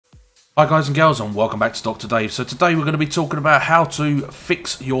Hi guys and girls, and welcome back to Dr. Dave. So today we're going to be talking about how to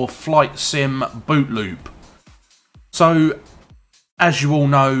fix your flight sim boot loop. So as you all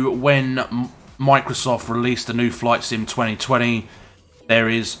know, when Microsoft released the new Flight Sim 2020, there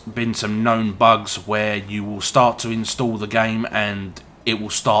has been some known bugs where you will start to install the game and it will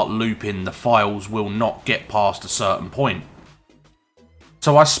start looping. The files will not get past a certain point.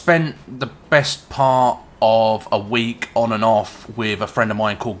 So I spent the best part of a week on and off with a friend of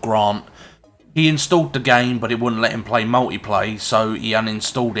mine called Grant. He installed the game, but it wouldn't let him play multiplayer, so he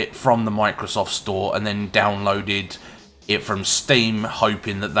uninstalled it from the Microsoft Store and then downloaded it from Steam,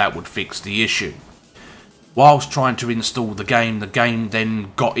 hoping that that would fix the issue. Whilst trying to install the game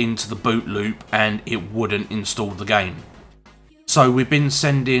then got into the boot loop and it wouldn't install the game. So we've been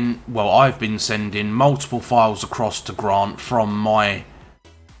sending, well, I've been sending multiple files across to Grant from my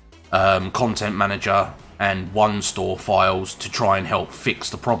content manager and ONESTORE files to try and help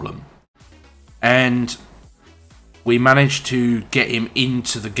fix the problem. And we managed to get him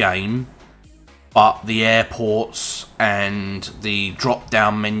into the game, but the airports and the drop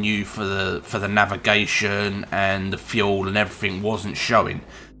down menu for the navigation and the fuel and everything wasn't showing.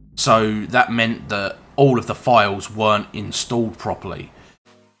 So that meant that all of the files weren't installed properly.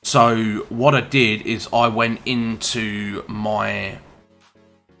 So what I did is I went into my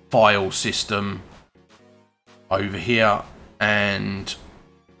file system over here and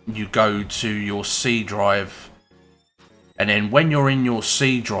you go to your C drive, and then when you're in your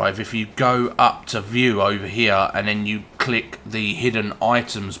C drive, if you go up to view over here and then you click the hidden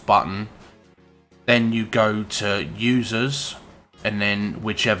items button, then you go to users, and then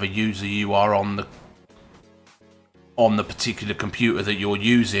whichever user you are on the particular computer that you're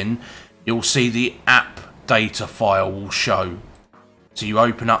using, you'll see the app data file will show. So you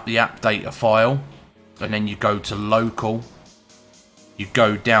open up the app data file and then you go to local, you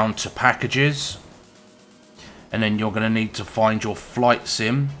go down to packages, and then you're going to need to find your flight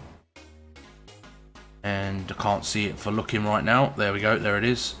sim, and I can't see it for looking right now. There we go, there it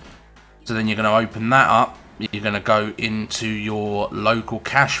is. So then you're going to open that up, you're going to go into your local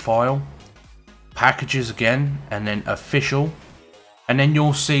cache file, packages again, and then official, and then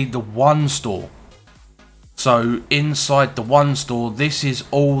you'll see the ONESTORE. So inside the ONESTORE, this is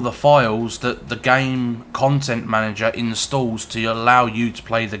all the files that the game content manager installs to allow you to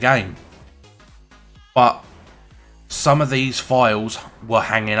play the game. But some of these files were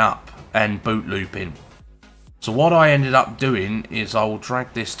hanging up and boot looping. So what I ended up doing is I will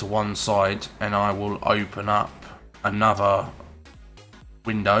drag this to one side and I will open up another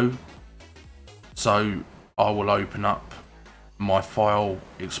window. So I will open up my file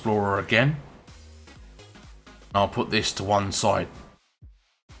explorer again. I'll put this to one side.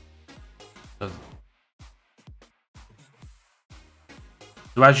 So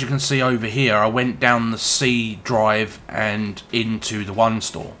as you can see over here, I went down the C drive and into the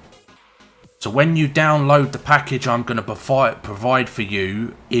ONESTORE. So when you download the package I'm going to provide for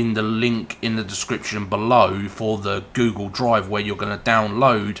you in the link in the description below for the Google Drive, where you're going to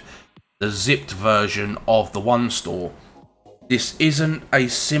download the zipped version of the ONESTORE. This isn't a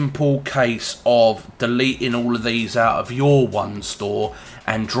simple case of deleting all of these out of your ONESTORE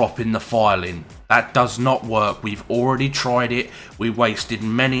and dropping the file in. That does not work. We've already tried it. We wasted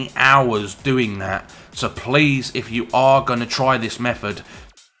many hours doing that. So please, if you are going to try this method,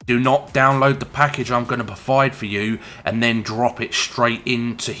 do not download the package I'm going to provide for you and then drop it straight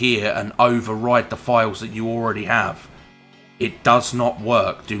into here and override the files that you already have. It does not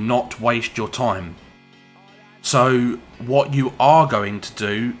work. Do not waste your time. So what you are going to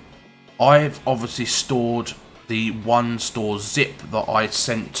do, I've obviously stored the ONESTORE zip that I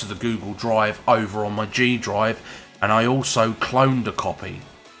sent to the Google Drive over on my G drive, and I also cloned a copy.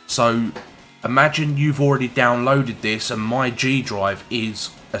 So imagine you've already downloaded this and my G drive is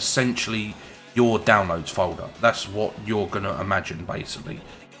essentially your downloads folder. That's what you're going to imagine basically.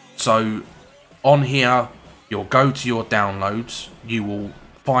 So on here, you'll go to your downloads, you will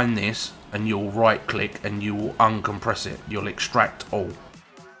find this, and you'll right click and you will uncompress it. You'll extract all.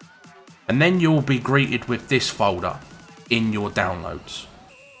 And then you'll be greeted with this folder in your downloads.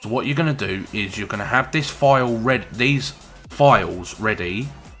 So what you're going to do is you're going to have this file these files ready.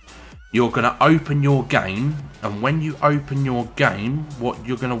 You're going to open your game, and when you open your game, what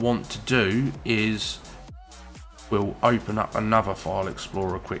you're going to want to do is we'll open up another file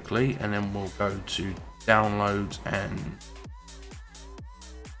explorer quickly, and then we'll go to downloads and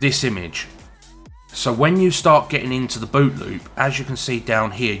this image. So when you start getting into the boot loop, as you can see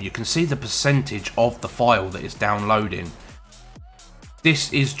down here, you can see the percentage of the file that is downloading.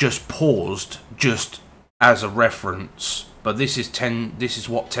 This is just paused just as a reference but this is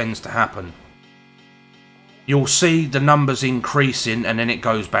what tends to happen. You'll see the numbers increasing and then it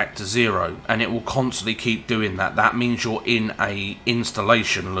goes back to 0, and it will constantly keep doing that. That means you're in a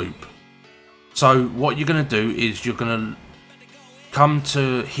installation loop. So what you're going to do is you're going to come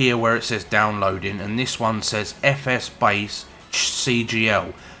to here where it says downloading, and this one says FS base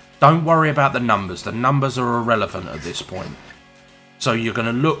CGL. Don't worry about the numbers are irrelevant at this point. So you're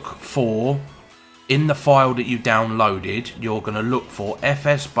going to look for, in the file that you downloaded, you're going to look for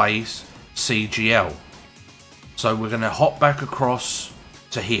FS base CGL. So we're going to hop back across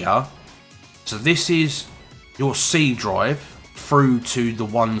to here. So this is your C drive through to the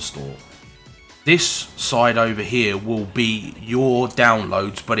ONESTORE. This side over here will be your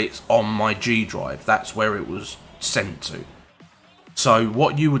downloads, but it's on my G drive. That's where it was sent to. So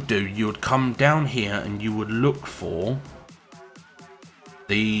what you would do, you would come down here and you would look for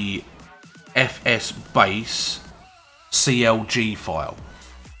the FS base CLG file.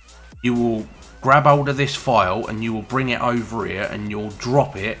 You will grab hold of this file and you will bring it over here and you'll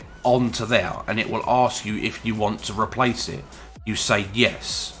drop it onto there, and it will ask you if you want to replace it. You say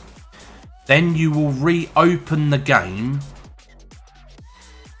yes. Then you will reopen the game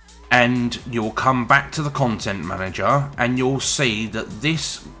and you'll come back to the content manager and you'll see that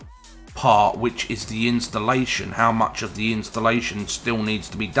this part, which is the installation, how much of the installation still needs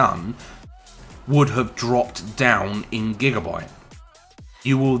to be done, would have dropped down in gigabyte.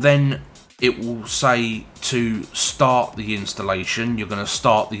 You will then, it will say to start the installation. You're going to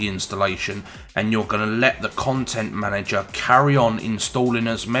start the installation and you're going to let the content manager carry on installing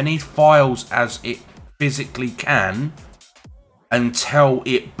as many files as it physically can until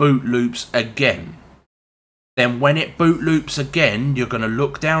it boot loops again. Then when it boot loops again, you're going to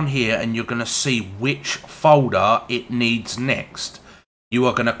look down here and you're going to see which folder it needs next. You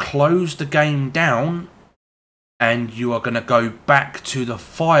are going to close the game down and you are going to go back to the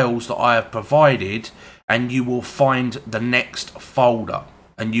files that I have provided and you will find the next folder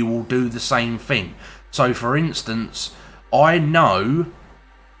and you will do the same thing. So for instance, I know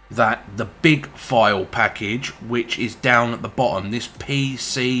that the big file package, which is down at the bottom, this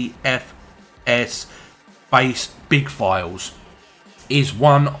PCFS base big files, is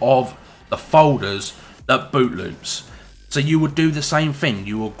one of the folders that boot loops. So you would do the same thing.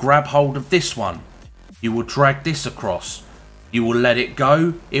 You will grab hold of this one. You will drag this across. You will let it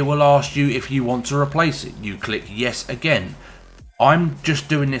go. It will ask you if you want to replace it. You click yes again. I'm just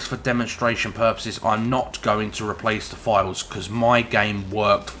doing this for demonstration purposes. I'm not going to replace the files because my game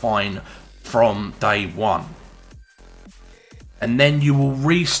worked fine from day one. And then you will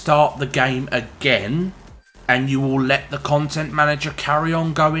restart the game again and you will let the content manager carry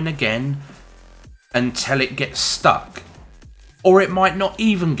on going again until it gets stuck. Or it might not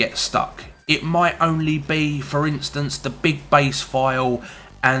even get stuck. It might only be, for instance, the big base file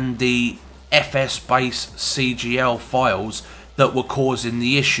and the FS base CGL files that were causing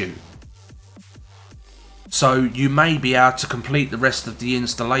the issue. So you may be able to complete the rest of the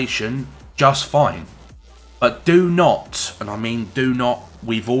installation just fine. But do not, and I mean do not,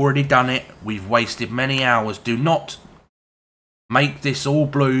 we've already done it, we've wasted many hours, do not make this all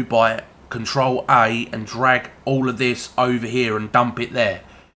blue by Control A and drag all of this over here and dump it there.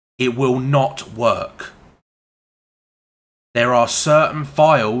 It will not work. There are certain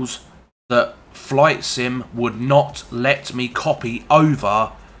files that FlightSim would not let me copy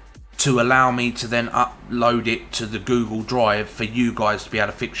over to allow me to then upload it to the Google Drive for you guys to be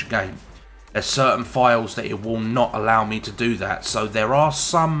able to fix your game. There's certain files that it will not allow me to do that. So there are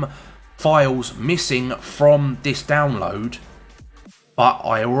some files missing from this download, but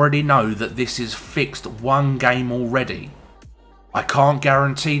I already know that this is fixed one game already. I can't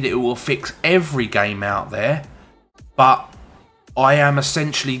guarantee that it will fix every game out there, but I am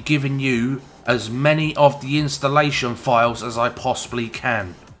essentially giving you as many of the installation files as I possibly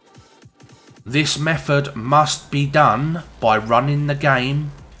can. This method must be done by running the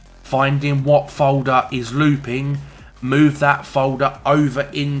game, finding what folder is looping, move that folder over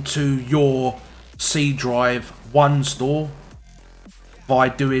into your C drive ONESTORE by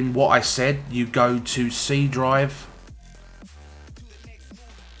doing what I said. You go to C drive,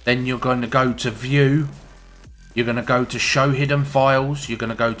 then you're going to go to view, you're going to go to show hidden files, you're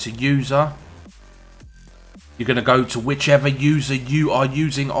going to go to user, you're going to go to whichever user you are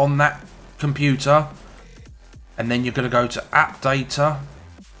using on that computer, and then you're going to go to app data,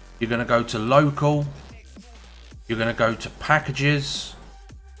 you're going to go to local, you're going to go to packages,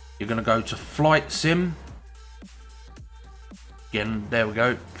 you're going to go to FlightSim, again there we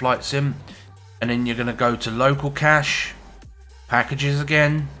go, FlightSim, and then you're going to go to local cache, packages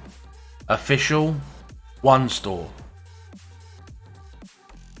again, official, ONESTORE.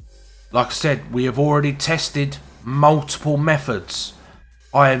 Like I said, we have already tested multiple methods.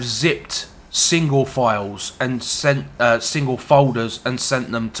 I have zipped single files and sent single folders and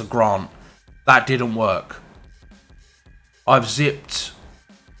sent them to Grant. That didn't work. I've zipped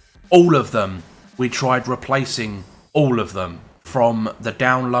all of them. We tried replacing all of them from the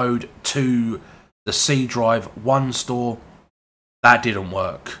download to the C drive ONESTORE. That didn't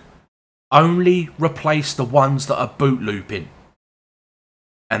work. Only replace the ones that are boot looping,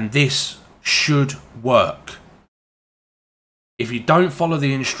 and this should work. If you don't follow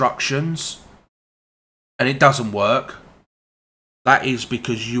the instructions and it doesn't work, that is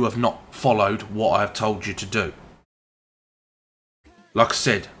because you have not followed what I have told you to do. Like I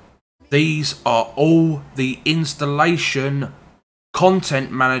said, these are all the installation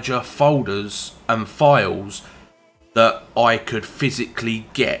content manager folders and files that I could physically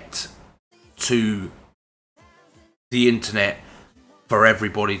get to the internet for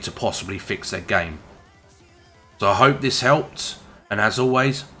everybody to possibly fix their game. So I hope this helped, and as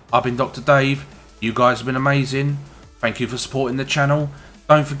always, I've been Dr. Dave. You guys have been amazing. Thank you for supporting the channel.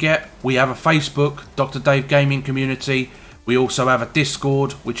 Don't forget, we have a Facebook, Dr. Dave Gaming Community. We also have a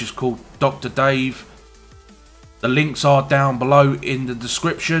Discord, which is called Dr. Dave. The links are down below in the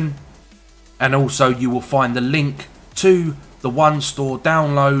description, and also you will find the link to the ONESTORE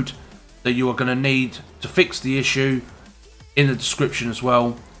download that you are going to need to fix the issue in the description as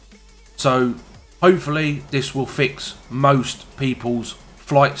well. So hopefully this will fix most people's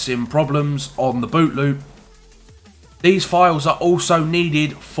flight sim problems on the boot loop. These files are also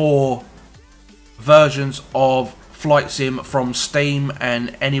needed for versions of Flight Sim from Steam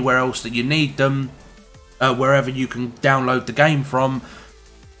and anywhere else that you need them, wherever you can download the game from.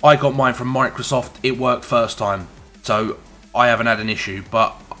 I got mine from Microsoft. It worked first time, so I haven't had an issue.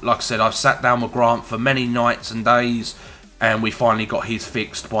 But like I said, I've sat down with Grant for many nights and days, and we finally got his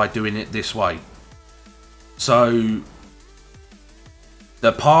fixed by doing it this way. So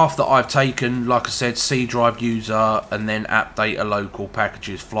the path that I've taken, like I said, C drive user, and then app data local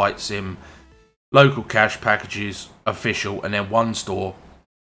packages, Flight Sim, local cache packages, official, and then ONESTORE.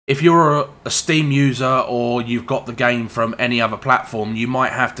 If you're a Steam user or you've got the game from any other platform, you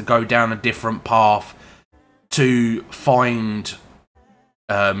might have to go down a different path to find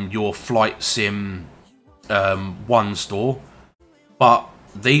your Flight Sim ONESTORE. But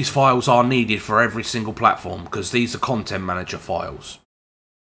these files are needed for every single platform because these are content manager files.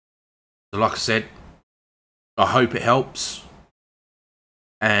 So like I said, I hope it helps.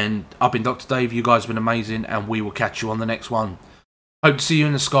 And I've been Dr. Dave, you guys have been amazing, and we will catch you on the next one. Hope to see you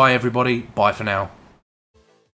in the sky, everybody. Bye for now.